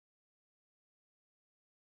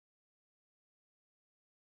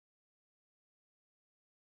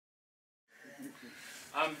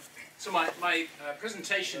So my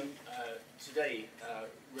presentation today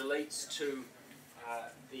relates to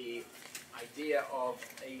the idea of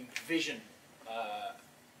a vision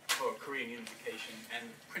for Korean unification and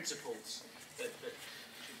principles that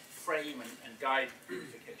frame and guide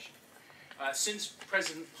unification. Since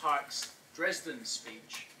President Park's Dresden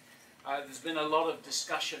speech, there's been a lot of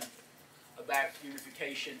discussion about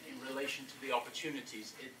unification in relation to the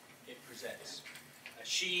opportunities it presents.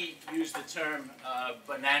 She used the term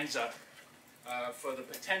bonanza for the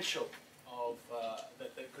potential of,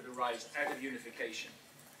 that could arise out of unification.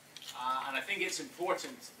 And I think it's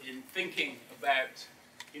important in thinking about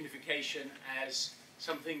unification as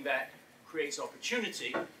something that creates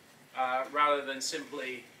opportunity rather than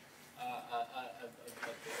simply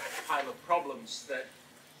a pile of problems that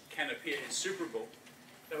can appear insuperable.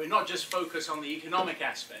 That we not just focus on the economic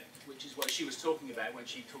aspect, which is what she was talking about when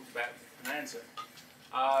she talked about bonanza.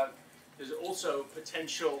 There's also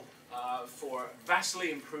potential for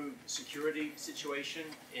vastly improved security situation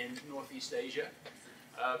in Northeast Asia,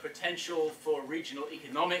 potential for regional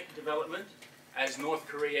economic development, as North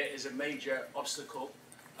Korea is a major obstacle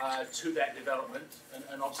to that development,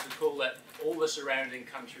 an obstacle that all the surrounding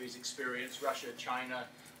countries experience, Russia, China,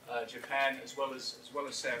 Japan, as well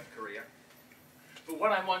as South Korea. But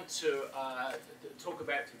what I want to talk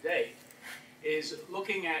about today is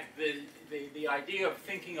looking at the idea of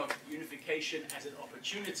thinking of unification as an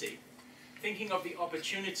opportunity, thinking of the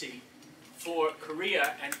opportunity for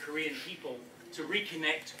Korea and Korean people to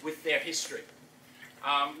reconnect with their history,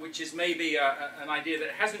 which is maybe an idea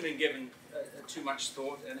that hasn't been given too much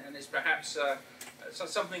thought and is perhaps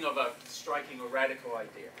something of a striking or radical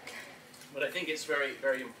idea. But I think it's very,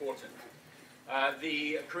 very important.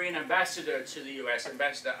 The Korean ambassador to the US,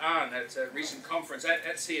 Ambassador Ahn, at a recent conference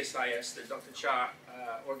at CSIS that Dr. Cha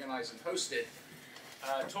organized and hosted,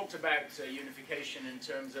 talked about unification in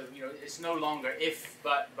terms of, it's no longer if,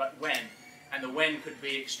 but when. And the when could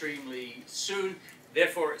be extremely soon,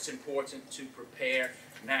 therefore it's important to prepare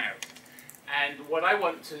now. And what I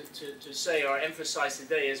want to say or emphasize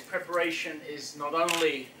today is preparation is not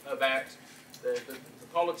only about the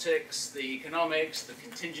politics, the economics, the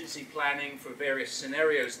contingency planning for various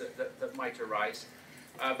scenarios that might arise,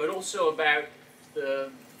 but also about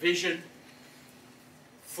the vision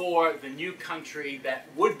for the new country that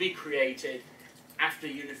would be created after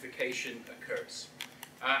unification occurs.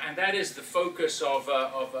 And that is the focus of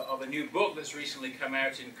a new book that's recently come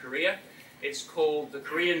out in Korea. It's called The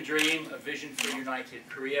Korean Dream, A Vision for United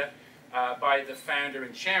Korea, by the founder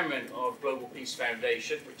and chairman of Global Peace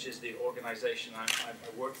Foundation, which is the organization I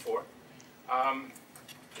work for,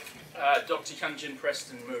 Dr. Hyunjin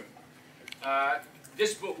Preston Moon.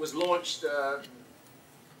 This book was launched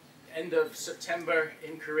end of September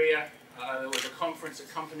in Korea. There was a conference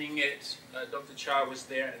accompanying it. Dr. Cha was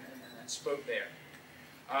there and spoke there.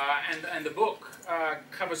 And the book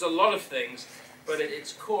covers a lot of things, but at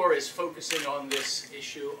its core is focusing on this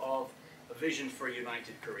issue of a vision for a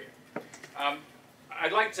united Korea.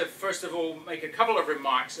 I'd like to first of all make a couple of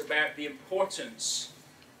remarks about the importance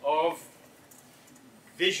of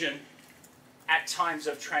vision at times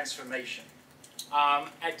of transformation.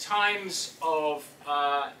 At times of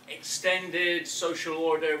extended social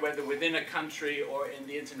order, whether within a country or in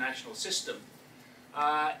the international system,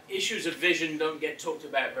 issues of vision don't get talked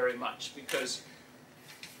about very much because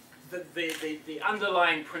the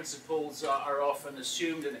underlying principles are often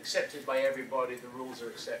assumed and accepted by everybody, the rules are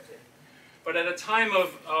accepted. But at a time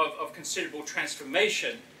of considerable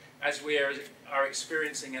transformation, as we are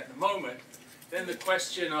experiencing at the moment, then the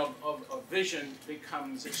question of vision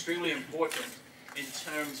becomes extremely important in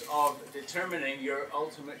terms of determining your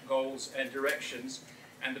ultimate goals and directions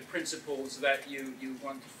and the principles that you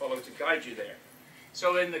want to follow to guide you there.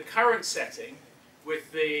 So in the current setting,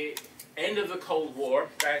 with the end of the Cold War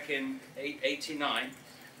back in '89,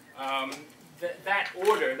 that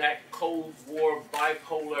order, that Cold War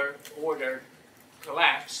bipolar order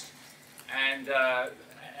collapsed, and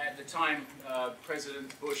at the time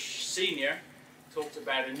President Bush Sr. talked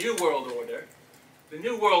about a new world order. The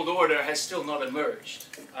new world order has still not emerged.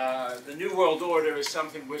 The new world order is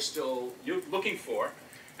something we're still looking for,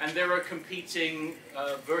 and there are competing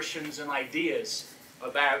versions and ideas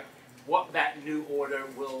about what that new order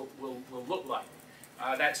will look like.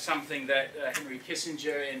 That's something that Henry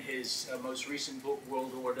Kissinger in his most recent book,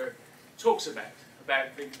 World Order, talks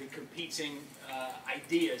about the competing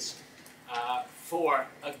ideas for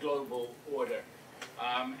a global order.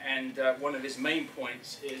 And one of his main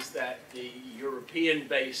points is that the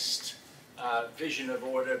European-based vision of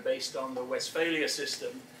order based on the Westphalia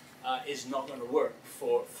system is not going to work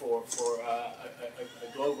for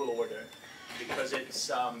a global order. because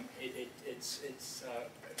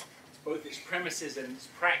both its premises and its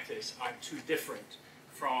practice are too different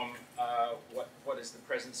from what is the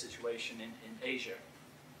present situation in Asia.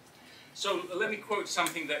 So let me quote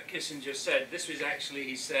something that Kissinger said. This was actually,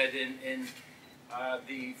 he said, in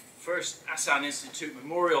the first Asan Institute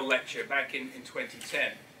Memorial Lecture back in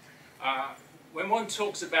 2010. When one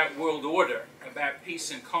talks about world order, about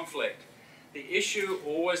peace and conflict, the issue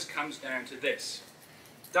always comes down to this.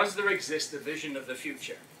 Does there exist a vision of the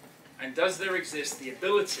future? And does there exist the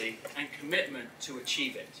ability and commitment to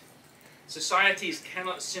achieve it? Societies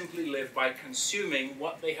cannot simply live by consuming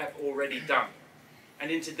what they have already done. And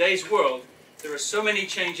in today's world, there are so many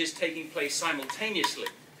changes taking place simultaneously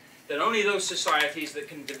that only those societies that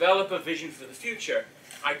can develop a vision for the future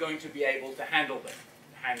are going to be able to handle them,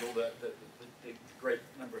 handle the great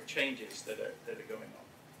number of changes that are going on.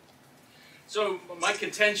 So my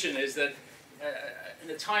contention is that in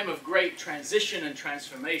a time of great transition and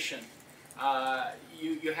transformation,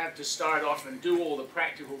 you have to start off and do all the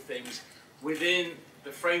practical things within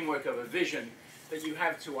the framework of a vision that you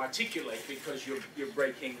have to articulate, because you're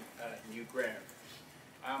breaking new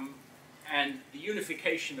ground. And the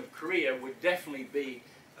unification of Korea would definitely be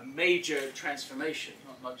a major transformation,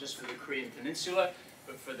 not just for the Korean Peninsula,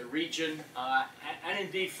 but for the region, and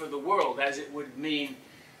indeed for the world, as it would mean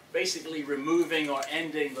basically removing or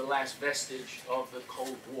ending the last vestige of the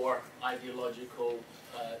Cold War ideological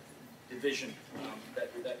division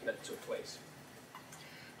that took place.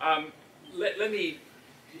 Let me,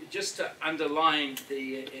 just to underline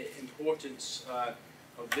the importance of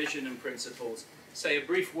vision and principles, say a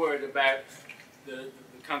brief word about the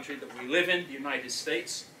country that we live in, the United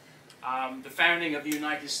States. The founding of the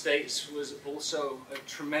United States was also a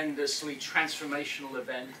tremendously transformational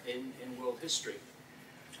event in world history.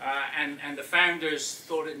 And the founders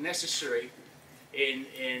thought it necessary in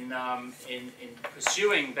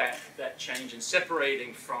pursuing that change and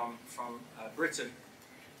separating from Britain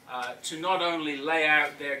to not only lay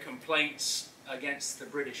out their complaints against the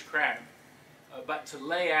British Crown, but to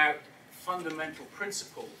lay out fundamental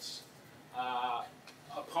principles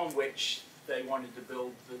upon which they wanted to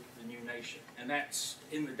build the new nation. And that's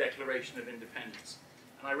in the Declaration of Independence.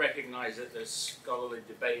 And I recognize that there's scholarly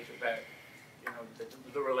debate about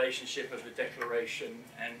the relationship of the Declaration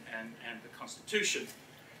and the Constitution.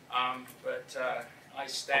 But I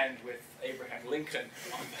stand with Abraham Lincoln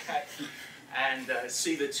on that and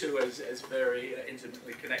see the two as very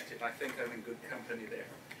intimately connected. I think I'm in good company there.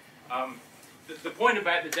 The point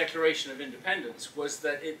about the Declaration of Independence was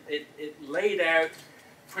that it laid out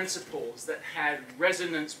principles that had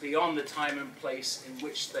resonance beyond the time and place in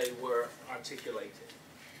which they were articulated.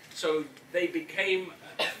 So they became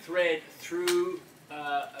a thread through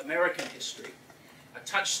American history, a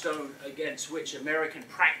touchstone against which American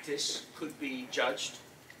practice could be judged,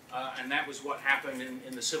 and that was what happened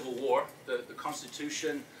in the Civil War. The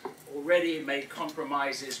Constitution already made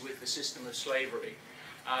compromises with the system of slavery,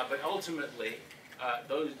 but ultimately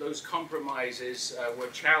those compromises were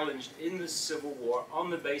challenged in the Civil War on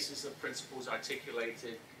the basis of principles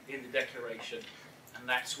articulated in the Declaration, and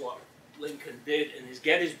that's what Lincoln did in his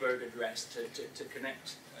Gettysburg Address to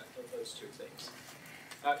connect those two things.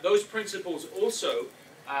 Those principles also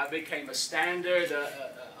became a standard, a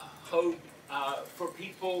hope for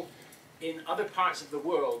people in other parts of the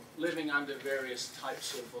world living under various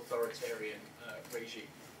types of authoritarian regime.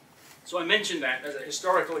 So I mentioned that as a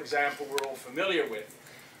historical example we're all familiar with,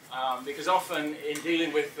 because often in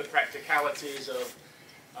dealing with the practicalities of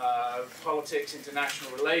politics,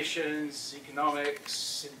 international relations,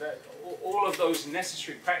 economics, all of those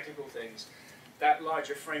necessary practical things, that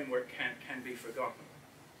larger framework can be forgotten.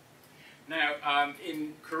 Now,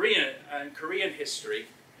 in Korean history,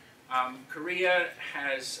 Korea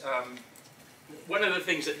has, one of the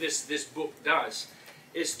things that this book does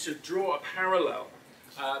is to draw a parallel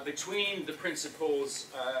between the principles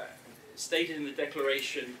stated in the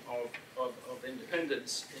Declaration of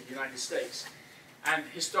Independence in the United States and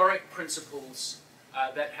historic principles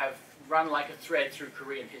that have run like a thread through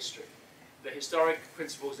Korean history. The historic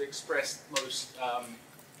principles expressed most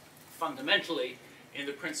fundamentally in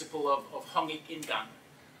the principle of Hongik Ingan.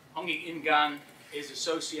 Hongik Ingan is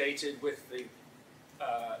associated with the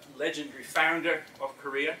legendary founder of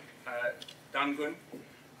Korea, Dangun,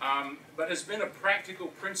 but has been a practical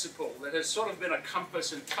principle that has sort of been a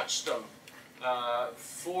compass and touchstone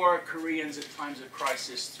for Koreans at times of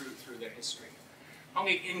crisis through their history.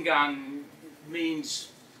 Hongik Ingan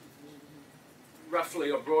means, roughly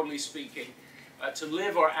or broadly speaking, to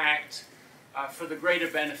live or act for the greater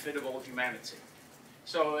benefit of all humanity.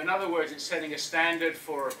 So in other words, it's setting a standard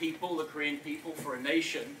for a people, the Korean people, for a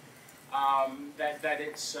nation, that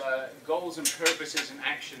its goals and purposes and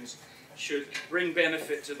actions should bring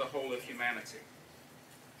benefit to the whole of humanity.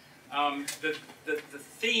 The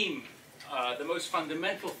theme, the most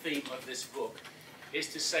fundamental theme of this book is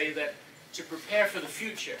to say that to prepare for the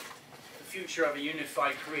future of a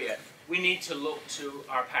unified Korea, we need to look to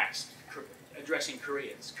our past, addressing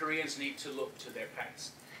Koreans. Koreans need to look to their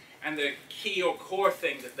past. And the key or core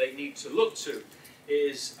thing that they need to look to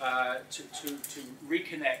is to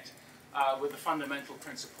reconnect with the fundamental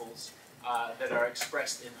principles that are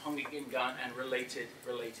expressed in Hongik-Ingan and related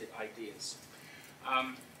ideas.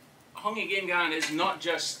 Hongik-Ingan is not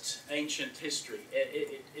just ancient history.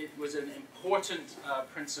 It was an important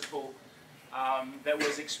principle that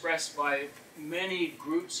was expressed by many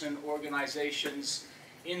groups and organizations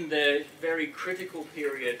in the very critical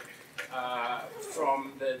period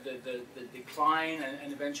from the decline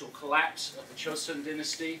and eventual collapse of the Chosun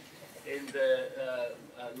dynasty in the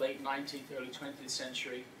late 19th, early 20th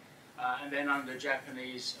century, and then under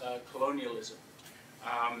Japanese colonialism.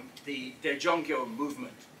 The Daejongyo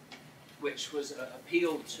movement, which was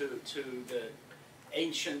appealed to the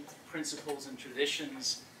ancient principles and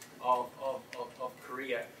traditions of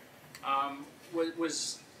Korea,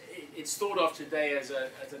 it's thought of today as a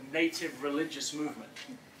native religious movement.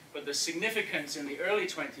 But the significance in the early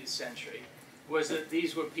 20th century was that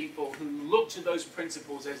these were people who looked to those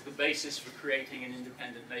principles as the basis for creating an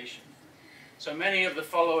independent nation. So many of the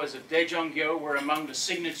followers of Daejongyo were among the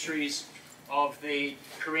signatories of the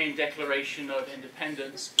Korean Declaration of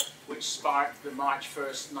Independence, which sparked the March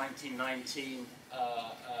 1st, 1919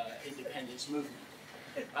 independence movement.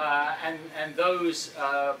 And those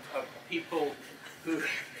people who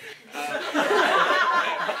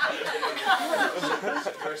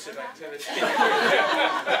subversive activity.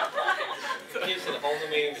 Gives it all the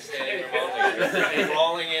meaning to standing or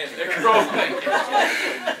crawling in. They're crawling.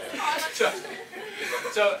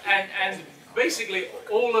 And basically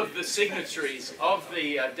all of the signatories of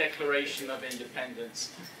the Declaration of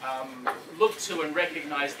Independence look to and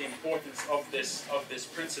recognize the importance of this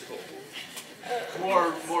principle.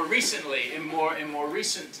 More recently, in more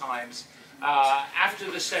recent times, after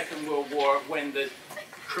the Second World War, when the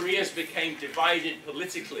Koreas became divided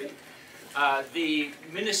politically, the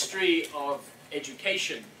Ministry of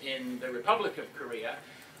Education in the Republic of Korea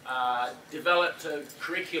developed a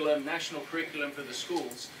curriculum, national curriculum for the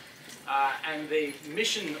schools, and the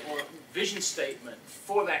mission or vision statement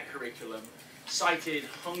for that curriculum cited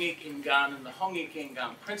Hongik-Ingan and the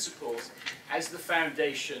Hongik-Ingan principles as the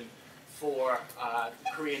foundation for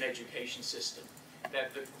the Korean education system.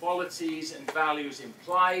 That the qualities and values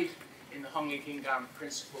implied in the Hongik-Ingan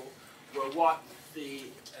principle were what the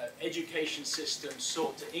education system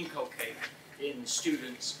sought to inculcate in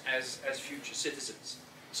students as future citizens.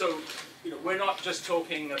 So, we're not just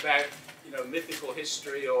talking about, mythical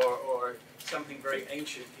history or something very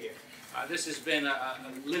ancient here. This has been a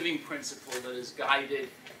living principle that has guided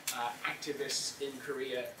activists in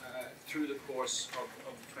Korea through the course of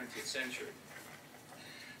the 20th century.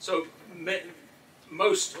 So,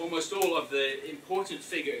 almost all of the important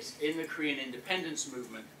figures in the Korean independence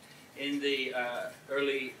movement in the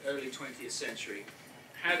early 20th century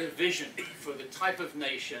had a vision for the type of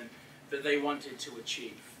nation that they wanted to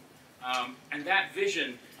achieve. And that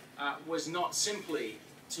vision was not simply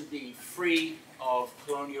to be free of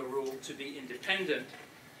colonial rule, to be independent,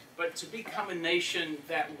 but to become a nation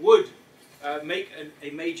that would make a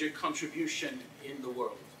major contribution in the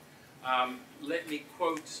world. Let me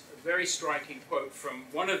quote a very striking quote from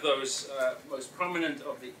one of those most prominent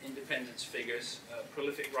of the independence figures, a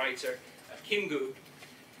prolific writer, Kim Gu.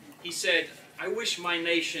 He said, "I wish my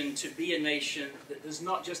nation to be a nation that does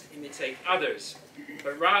not just imitate others,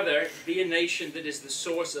 but rather be a nation that is the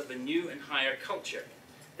source of a new and higher culture,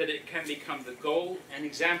 that it can become the goal and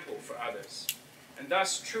example for others. And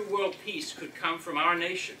thus true world peace could come from our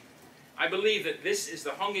nation. I believe that this is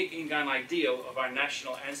the Hongik-Ingan ideal of our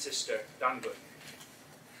national ancestor, Dangun."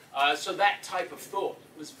 So that type of thought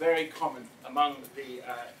was very common among the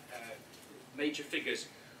major figures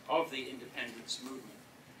of the independence movement.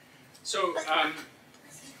 So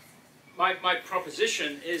my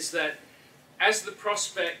proposition is that as the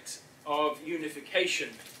prospect of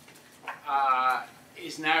unification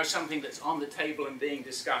is now something that's on the table and being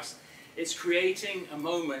discussed, it's creating a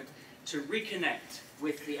moment to reconnect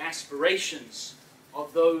with the aspirations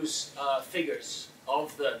of those figures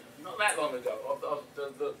of not that long ago, of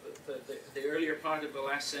the earlier part of the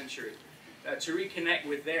last century, to reconnect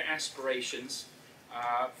with their aspirations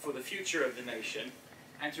for the future of the nation,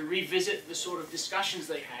 and to revisit the sort of discussions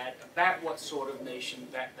they had about what sort of nation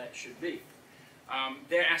that should be.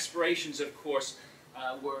 Their aspirations, of course,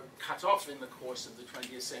 were cut off in the course of the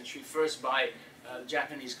 20th century, first by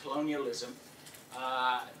Japanese colonialism.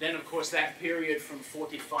 Then, of course, that period from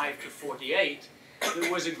 45 to 48,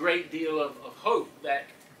 there was a great deal of hope that,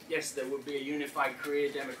 yes, there would be a unified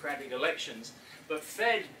Korea, democratic elections, but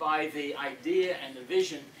fed by the idea and the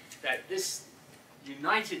vision that this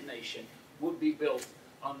united nation would be built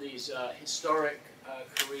on these historic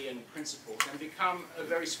Korean principles and become a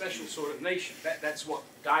very special sort of nation. That's what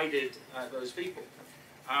guided those people.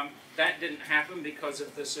 That didn't happen because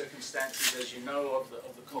of the circumstances, as you know, of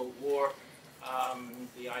the Cold War,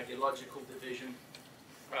 the ideological division.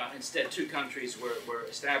 Instead, two countries were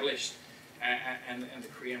established, and the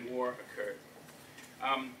Korean War occurred.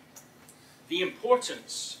 The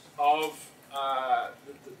importance of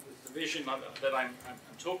the vision that I'm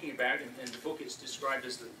talking about, in the book it's described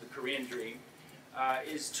as the Korean dream,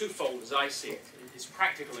 is twofold as I see it. It's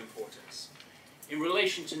practical importance. In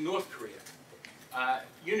relation to North Korea,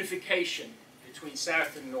 unification between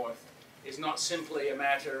South and North is not simply a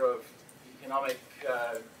matter of economic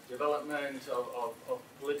development, of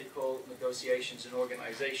political negotiations and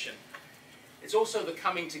organization. It's also the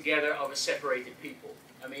coming together of a separated people.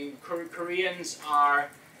 I mean, Koreans are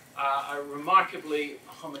a remarkably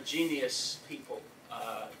homogeneous people,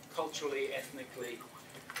 culturally, ethnically,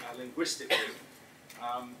 linguistically.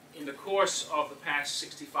 In the course of the past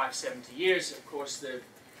 65, 70 years, of course, the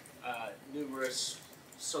numerous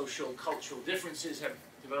social, cultural differences have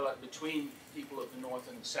developed between people of the North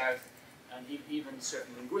and the South, and even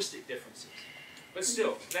certain linguistic differences. But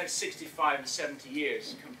still, that's 65 and 70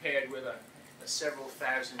 years compared with a several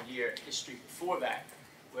thousand-year history before that,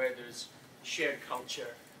 where there's shared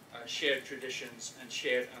culture, shared traditions, and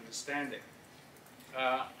shared understanding.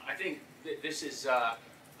 I think that this is an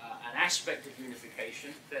aspect of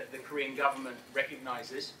unification that the Korean government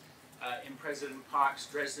recognizes. In President Park's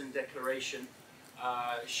Dresden Declaration,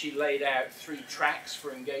 she laid out 3 tracks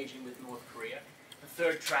for engaging with North Korea. The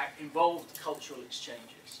 3rd track involved cultural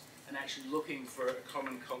exchanges and actually looking for a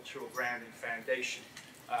common cultural ground and foundation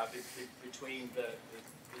between the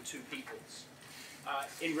two peoples.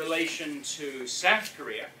 In relation to South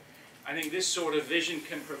Korea, I think this sort of vision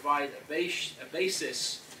can provide a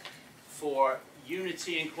basis for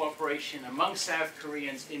unity and cooperation among South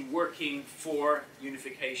Koreans in working for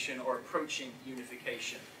unification or approaching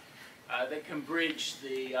unification. That can bridge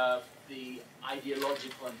the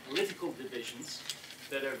ideological and political divisions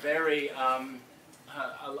that are very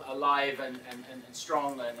alive and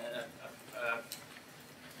strong and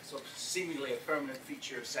sort of seemingly a permanent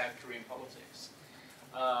feature of South Korean politics.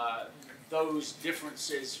 Those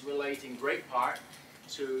differences relate in great part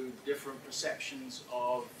to different perceptions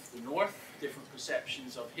of the North, different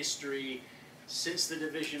perceptions of history since the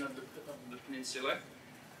division of the peninsula.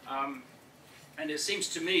 And it seems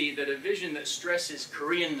to me that a vision that stresses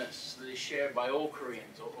Koreanness, that is shared by all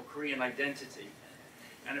Koreans, or Korean identity,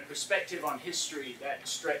 and a perspective on history that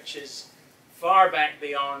stretches far back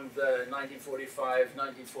beyond the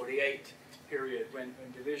 1945-1948 period when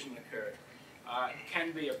division occurred,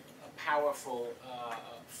 can be a powerful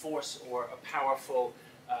force or a powerful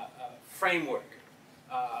framework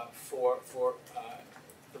for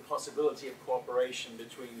the possibility of cooperation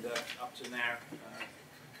between the, up to now,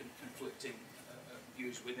 conflicting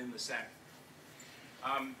views within the South.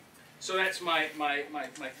 So that's my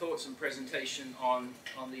thoughts and presentation on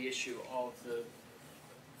the issue of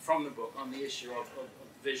from the book, on the issue of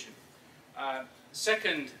vision.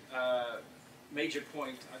 Second major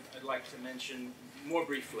point I'd like to mention more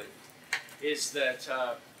briefly is that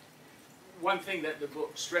one thing that the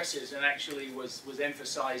book stresses, and actually was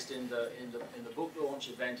emphasized in the book launch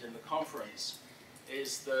event in the conference,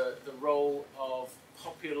 is the role of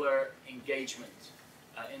popular engagement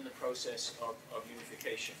in the process of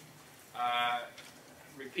unification.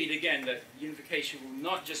 Repeat again that unification will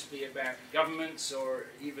not just be about governments or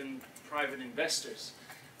even private investors.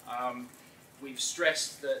 We've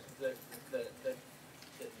stressed that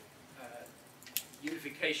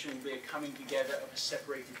unification will be a coming together of a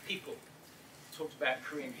separated people. We talked about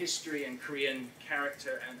Korean history and Korean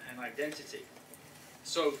character and identity.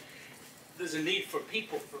 So there's a need for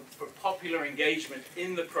people, for popular engagement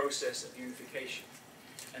in the process of unification.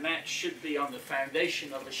 And that should be on the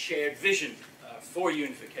foundation of a shared vision for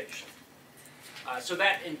unification. So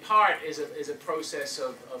that, in part, is a process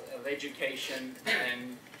of education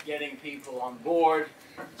and getting people on board,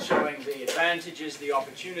 showing the advantages, the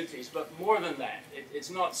opportunities. But more than that, it's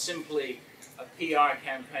not simply a PR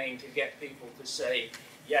campaign to get people to say,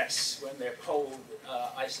 yes, when they're polled,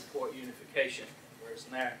 I support unification. Whereas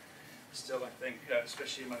now, still, I think,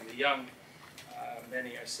 especially among the young,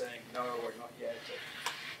 many are saying, no, or not yet.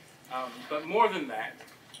 But more than that,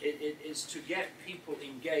 it is to get people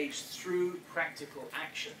engaged through practical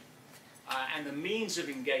action. And the means of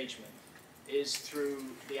engagement is through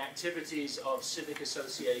the activities of civic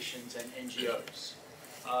associations and NGOs.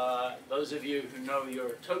 Those of you who know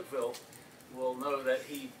your Tocqueville will know that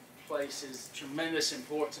he places tremendous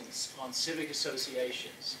importance on civic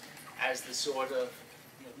associations as the sort of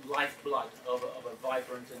lifeblood of a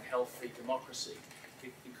vibrant and healthy democracy,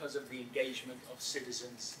 because of the engagement of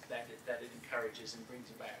citizens that it encourages and brings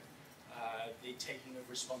about, the taking of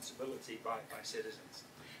responsibility by citizens.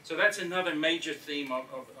 So that's another major theme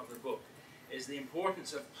of the book, is the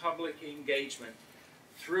importance of public engagement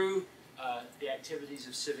through the activities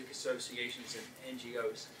of civic associations and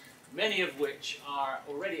NGOs, many of which are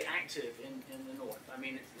already active in the North. I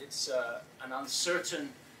mean, it's an uncertain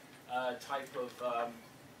type of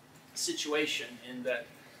situation, in that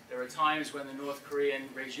there are times when the North Korean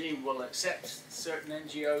regime will accept certain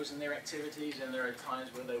NGOs and their activities, and there are times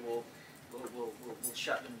where they will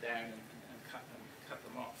shut them down and cut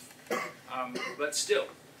them off. But still,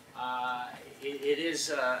 it is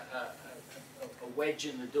a wedge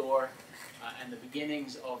in the door, and the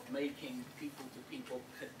beginnings of making people-to-people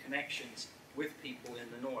connections with people in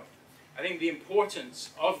the North. I think the importance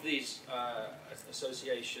of these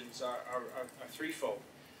associations are threefold.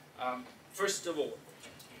 First of all,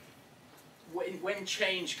 when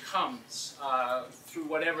change comes through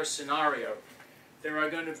whatever scenario, there are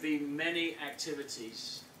going to be many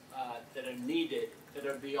activities that are needed that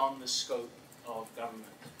are beyond the scope of government,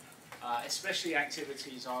 especially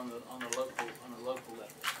activities on a local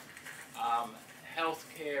level.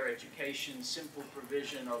 Healthcare, education, simple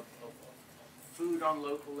provision of food on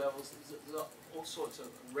local levels. There's all sorts of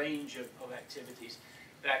range of activities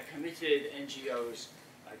that committed NGOs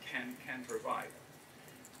can provide.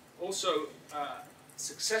 Also,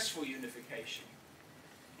 successful unification,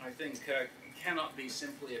 I think, cannot be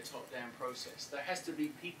simply a top-down process. There has to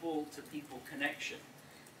be people-to-people connection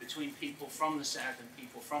between people from the South and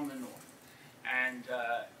people from the North. And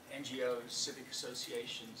NGOs, civic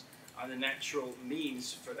associations, are the natural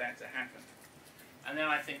means for that to happen. And then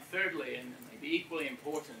I think thirdly, and maybe equally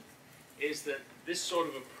important, is that this sort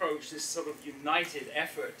of approach, this sort of united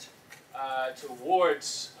effort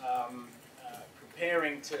towards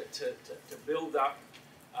preparing to build up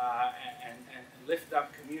and lift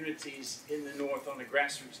up communities in the North on a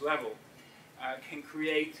grassroots level can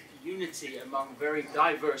create unity among very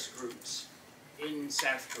diverse groups in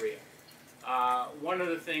South Korea. One of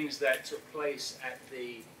the things that took place at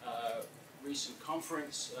the recent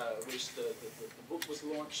conference, which the book was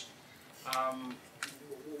launched,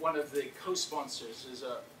 one of the co-sponsors is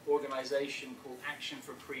an organization called Action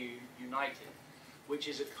for Korea United, which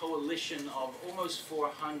is a coalition of almost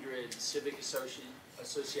 400 civic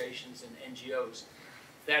associations and NGOs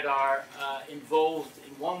that are involved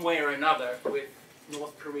in one way or another with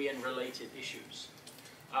North Korean related issues.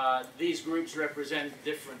 These groups represent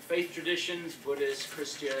different faith traditions: Buddhist,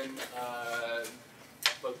 Christian,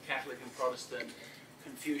 both Catholic and Protestant,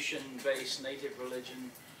 Confucian-based native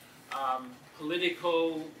religion,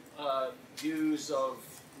 political views of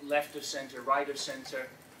left of center, right of center,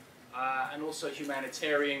 and also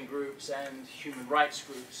humanitarian groups and human rights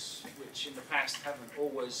groups, which in the past haven't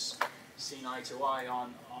always seen eye to eye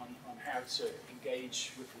on how to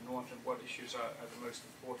engage with the North and what issues are the most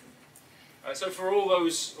important. So for all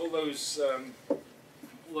those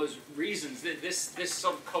reasons, this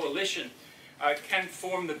sort of coalition can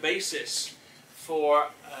form the basis for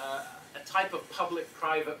a type of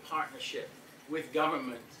public-private partnership with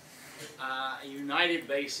government, a united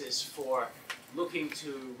basis for looking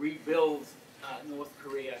to rebuild North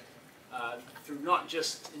Korea through not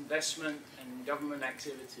just investment and government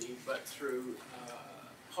activity, but through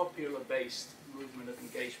popular-based movement of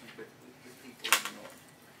engagement with people in the North.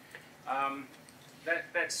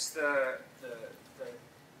 That's the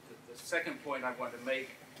second point I want to make.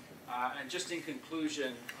 And just in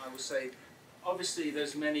conclusion, I will say, obviously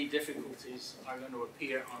there's many difficulties are going to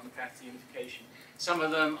appear on the path to unification. Some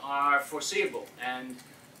of them are foreseeable, and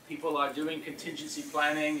people are doing contingency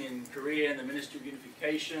planning in Korea in the Ministry of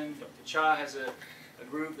Unification. Dr. Cha has a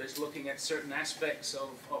group that's looking at certain aspects of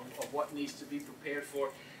what needs to be prepared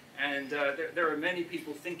for. And there are many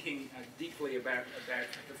people thinking deeply about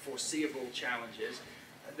the foreseeable challenges.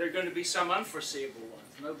 There are going to be some unforeseeable ones.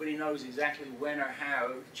 Nobody knows exactly when or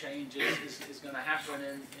how change is going to happen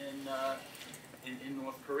in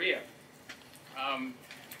North Korea.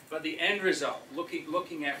 But the end result,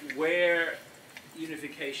 looking at where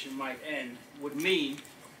unification might end, would mean,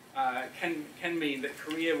 can mean that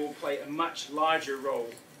Korea will play a much larger role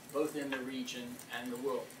both in the region and the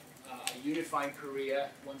world. a unifying Korea,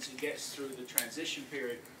 once it gets through the transition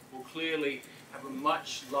period, will clearly have a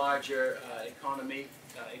much larger economy.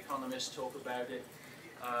 Economists talk about it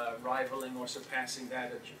rivaling or surpassing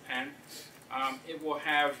that of Japan. It will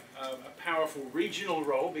have a powerful regional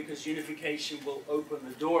role because unification will open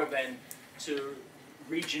the door then to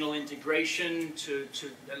regional integration, to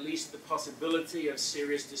at least the possibility of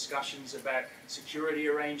serious discussions about security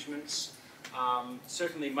arrangements,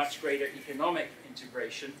 certainly much greater economic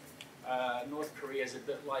integration. North Korea is a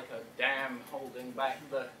bit like a dam holding back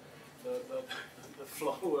the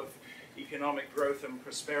flow of economic growth and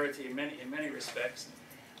prosperity in many respects.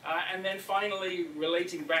 And then finally,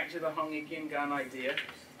 relating back to the Hong Ik-in-gan idea,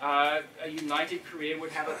 a united Korea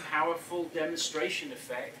would have a powerful demonstration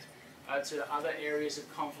effect to other areas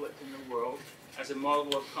of conflict in the world as a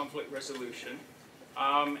model of conflict resolution,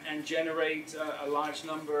 and generate a large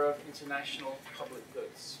number of international public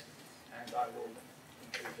goods. And I will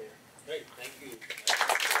conclude there. Great, thank you.